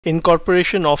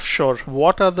Incorporation Offshore.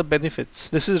 What are the benefits?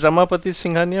 This is Ramapati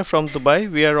Singhania from Dubai.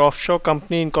 We are offshore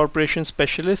company incorporation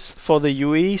specialists for the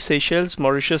UAE, Seychelles,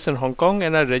 Mauritius and Hong Kong,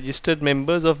 and are registered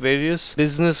members of various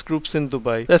business groups in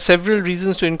Dubai. There are several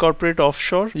reasons to incorporate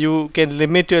offshore. You can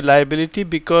limit your liability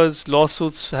because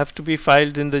lawsuits have to be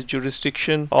filed in the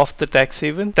jurisdiction of the tax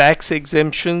haven. Tax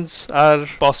exemptions are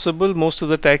possible. Most of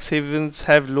the tax havens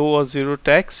have low or zero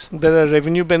tax. There are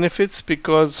revenue benefits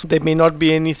because there may not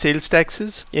be any sales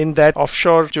taxes in that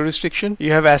offshore jurisdiction.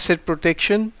 You have asset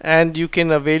protection and you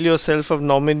can avail yourself of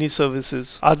nominee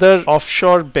services. Other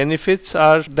offshore benefits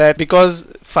are that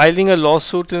because filing a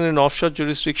lawsuit in an offshore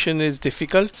jurisdiction is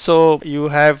difficult, so you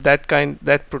have that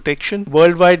protection.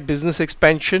 Worldwide business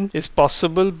expansion is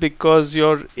possible because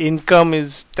your income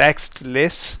is taxed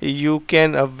less. You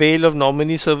can avail of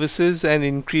nominee services and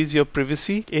increase your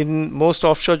privacy. In most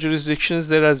offshore jurisdictions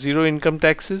there are zero income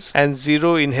taxes and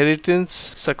zero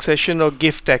inheritance, succession or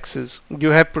gift taxes. You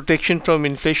have protection from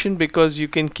inflation because you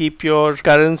can keep your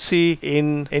currency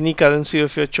in any currency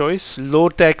of your choice. Low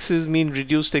taxes mean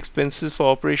reduced expenses for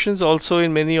operations. Also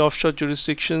in many offshore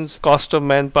jurisdictions, cost of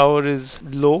manpower is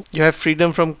low. You have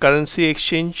freedom from currency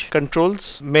exchange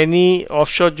controls. Many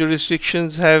offshore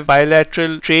jurisdictions have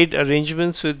bilateral trade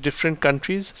arrangements with different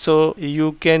countries, so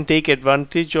you can take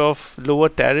advantage of lower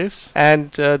tariffs,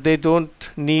 and they don't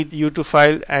need you to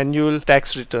file annual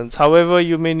tax returns. However,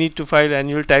 you may need to file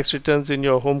annual tax returns in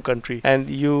your home country, and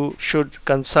you should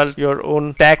consult your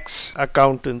own tax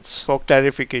accountants for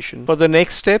clarification. For the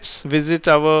next steps, visit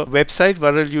our website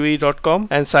varalue.com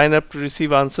and sign up to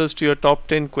receive answers to your top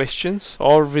 10 questions,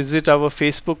 or visit our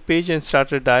Facebook page and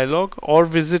start a dialogue, or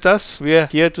visit us. We are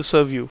here to serve you.